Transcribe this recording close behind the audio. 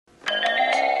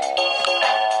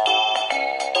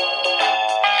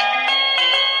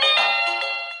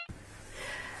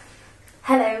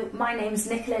my name's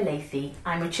Nicola Lathy.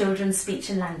 I'm a children's speech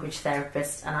and language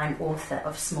therapist and I'm author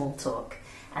of Small Talk.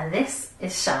 And this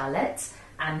is Charlotte,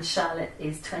 and Charlotte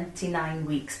is 29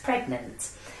 weeks pregnant.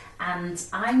 And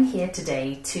I'm here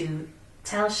today to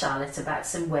tell Charlotte about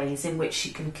some ways in which she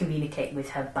can communicate with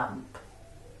her bump.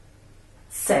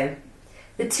 So,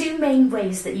 the two main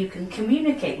ways that you can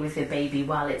communicate with your baby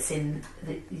while it's in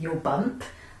your bump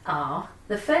are,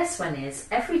 the first one is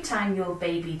every time your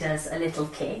baby does a little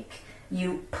kick,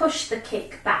 you push the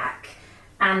kick back,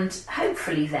 and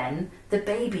hopefully then the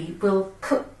baby will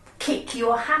kick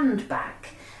your hand back,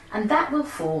 and that will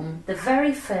form the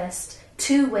very first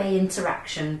two-way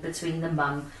interaction between the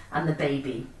mum and the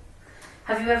baby.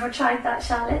 Have you ever tried that,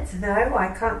 Charlotte? No,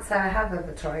 I can't say I have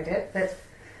ever tried it, but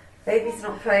baby's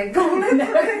not playing ball.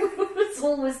 No, it's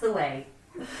always the way.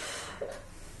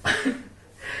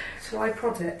 Shall I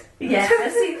prod it? Yeah,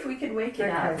 let's see if we can wake it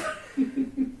up.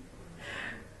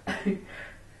 Is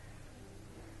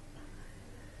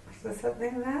there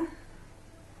something there?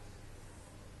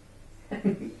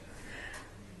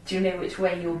 Do you know which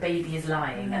way your baby is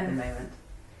lying at the moment?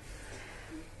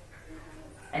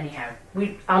 Anyhow,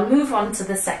 I'll move on to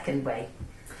the second way.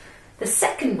 The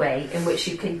second way in which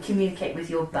you can communicate with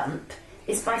your bump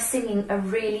is by singing a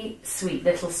really sweet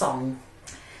little song.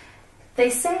 They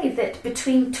say that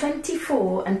between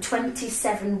 24 and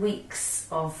 27 weeks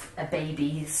of a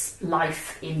baby's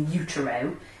life in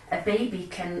utero, a baby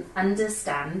can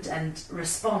understand and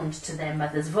respond to their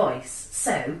mother's voice.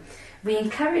 So we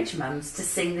encourage mums to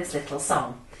sing this little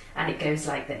song, and it goes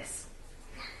like this.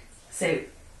 So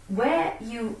where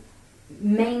you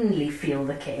mainly feel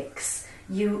the kicks,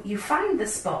 you find the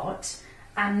spot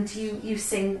and you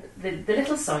sing the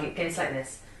little song. It goes like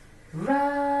this.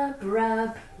 Rub,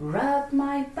 rub, rub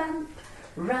my bump,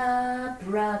 rub,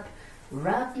 rub,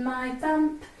 rub my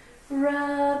bump,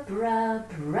 rub,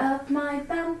 rub, rub my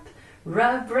bump,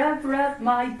 rub, rub, rub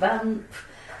my bump.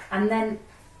 And then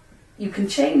you can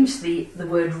change the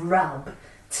word rub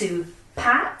to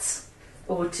pat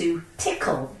or to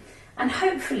tickle, and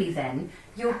hopefully then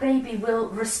your baby will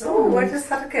respond. Oh, I just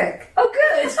had a kick. Oh,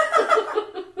 good.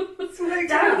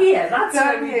 Down here, that's down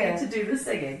where we here. need to do the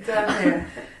singing. Down here.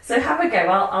 So have a go.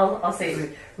 I'll say it with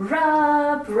you.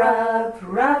 Rub, rub,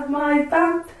 rub my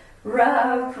bump.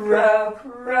 Rub, rub,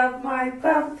 rub my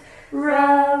bump.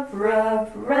 Rub,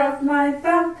 rub, rub my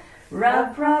bump.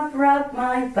 Rub, rub, rub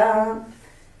my bump.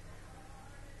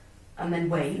 And then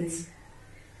wait.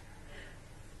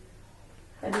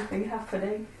 Anything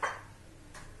happening?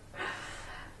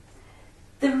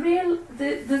 I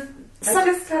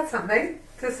just had something.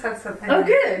 Just had something. Oh,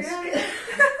 good. Yeah.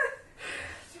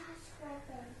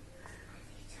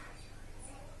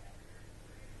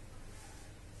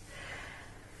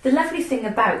 The lovely thing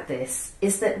about this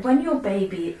is that when your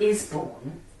baby is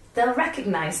born, they'll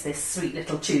recognise this sweet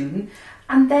little tune,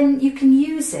 and then you can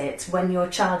use it when your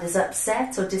child is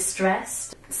upset or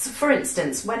distressed. So for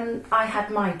instance, when I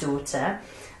had my daughter,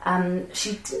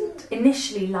 she didn't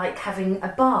initially like having a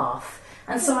bath,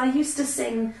 and so I used to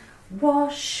sing,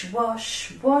 wash,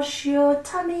 wash, wash your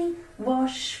tummy,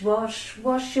 wash, wash,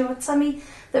 wash your tummy,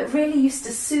 that really used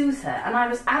to soothe her, and I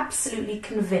was absolutely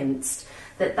convinced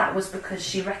that that was because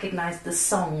she recognised the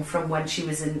song from when she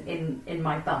was in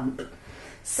my bump.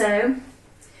 So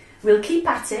we'll keep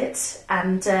at it,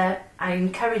 and I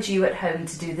encourage you at home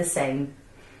to do the same.